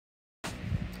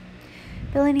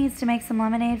Billy needs to make some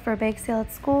lemonade for a bake sale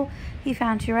at school. He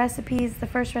found 2 recipes. The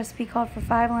first recipe called for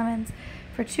 5 lemons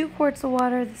for 2 quarts of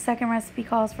water. The second recipe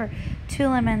calls for 2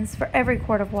 lemons for every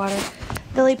quart of water.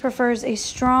 Billy prefers a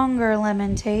stronger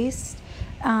lemon taste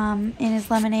in his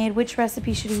lemonade. Which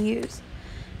recipe should he use?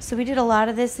 So we did a lot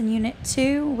of this in Unit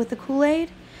 2 with the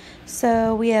Kool-Aid.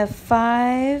 So we have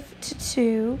 5 to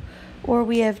 2, or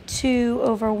we have 2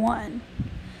 over 1.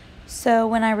 So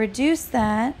when I reduce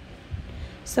that,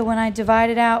 so when I divide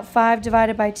it out, 5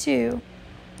 divided by 2,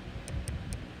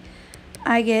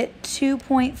 I get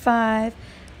 2.5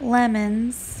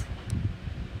 lemons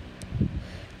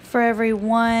for every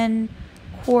 1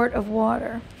 quart of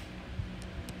water.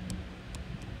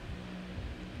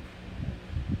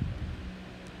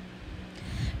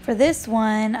 For this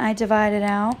one, I divide it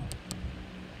out.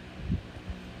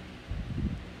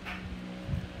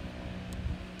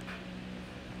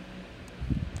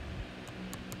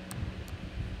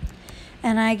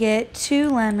 And I get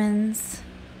 2 lemons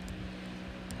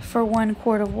for 1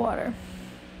 quart of water.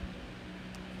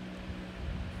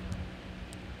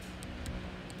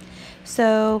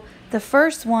 So the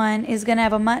first one is going to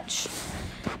have a much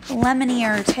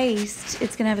lemonier taste.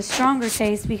 It's going to have a stronger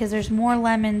taste because there's more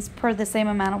lemons per the same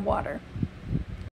amount of water.